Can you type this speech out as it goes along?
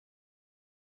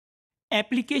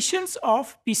Applications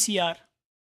of PCR.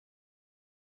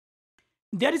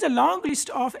 There is a long list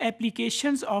of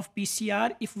applications of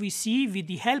PCR. If we see, with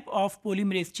the help of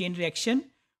polymerase chain reaction,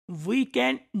 we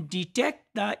can detect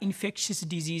the infectious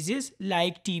diseases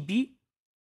like TB,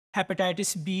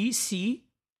 hepatitis B, C,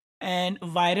 and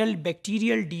viral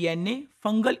bacterial DNA,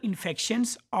 fungal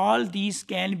infections. All these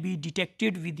can be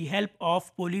detected with the help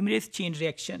of polymerase chain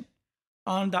reaction.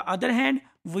 On the other hand,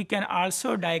 we can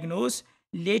also diagnose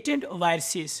latent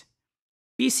viruses.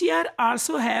 PCR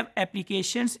also have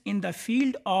applications in the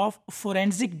field of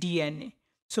forensic DNA.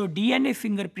 So DNA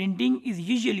fingerprinting is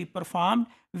usually performed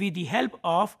with the help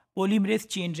of polymerase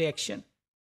chain reaction.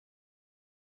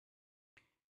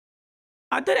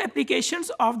 Other applications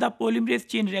of the polymerase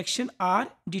chain reaction are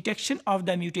detection of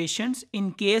the mutations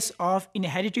in case of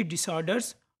inherited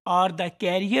disorders, or the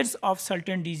carriers of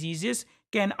certain diseases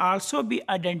can also be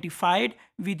identified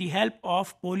with the help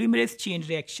of polymerase chain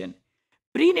reaction.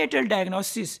 Prenatal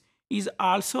diagnosis is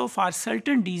also for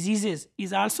certain diseases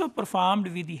is also performed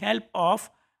with the help of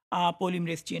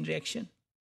polymerase chain reaction.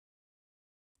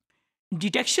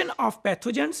 Detection of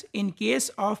pathogens in case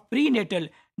of prenatal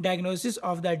diagnosis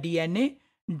of the DNA,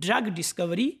 drug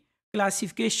discovery,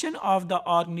 classification of the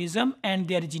organism and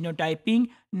their genotyping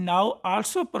now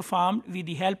also performed with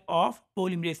the help of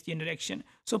polymerase chain reaction.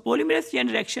 So polymerase chain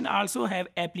reaction also have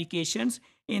applications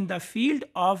in the field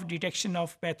of detection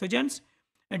of pathogens,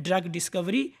 drug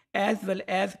discovery, as well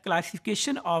as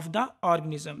classification of the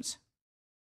organisms.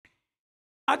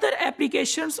 Other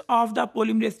applications of the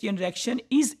polymerase chain reaction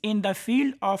is in the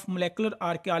field of molecular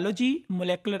archaeology,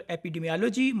 molecular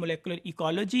epidemiology, molecular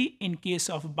ecology in case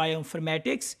of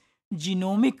bioinformatics,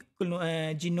 genome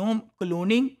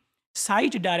cloning,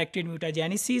 site-directed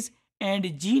mutagenesis,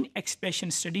 and gene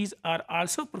expression studies are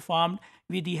also performed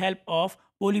with the help of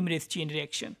polymerase chain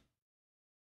reaction.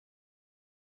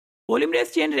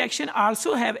 Polymerase chain reaction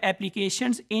also have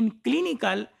applications in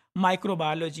clinical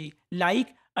microbiology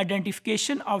like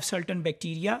identification of certain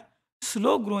bacteria,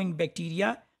 slow-growing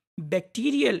bacteria,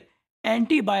 bacterial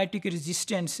antibiotic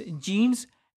resistance genes,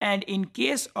 and in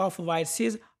case of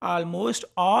viruses, almost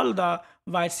all the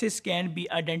viruses can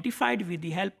be identified with the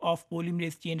help of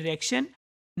polymerase chain reaction.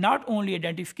 Not only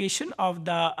identification of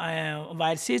the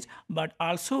viruses, but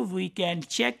also we can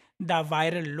check the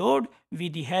viral load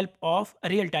with the help of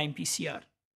real-time PCR.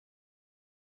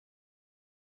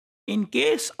 In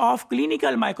case of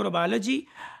clinical microbiology,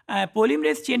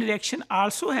 polymerase chain reaction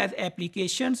also has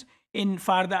applications in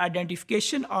for the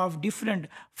identification of different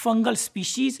fungal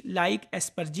species like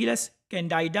Aspergillus,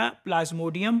 Candida,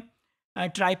 Plasmodium,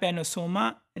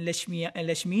 Trypanosoma,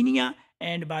 Leishmania,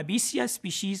 and Babesia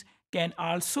species can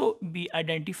also be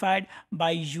identified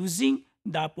by using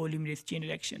the polymerase chain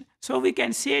reaction. So we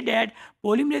can say that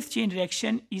polymerase chain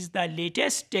reaction is the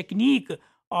latest technique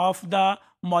of the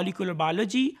molecular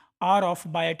biology or of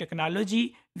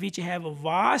biotechnology, which have a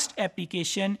vast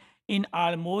application in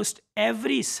almost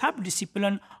every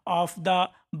subdiscipline of the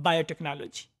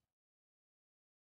biotechnology.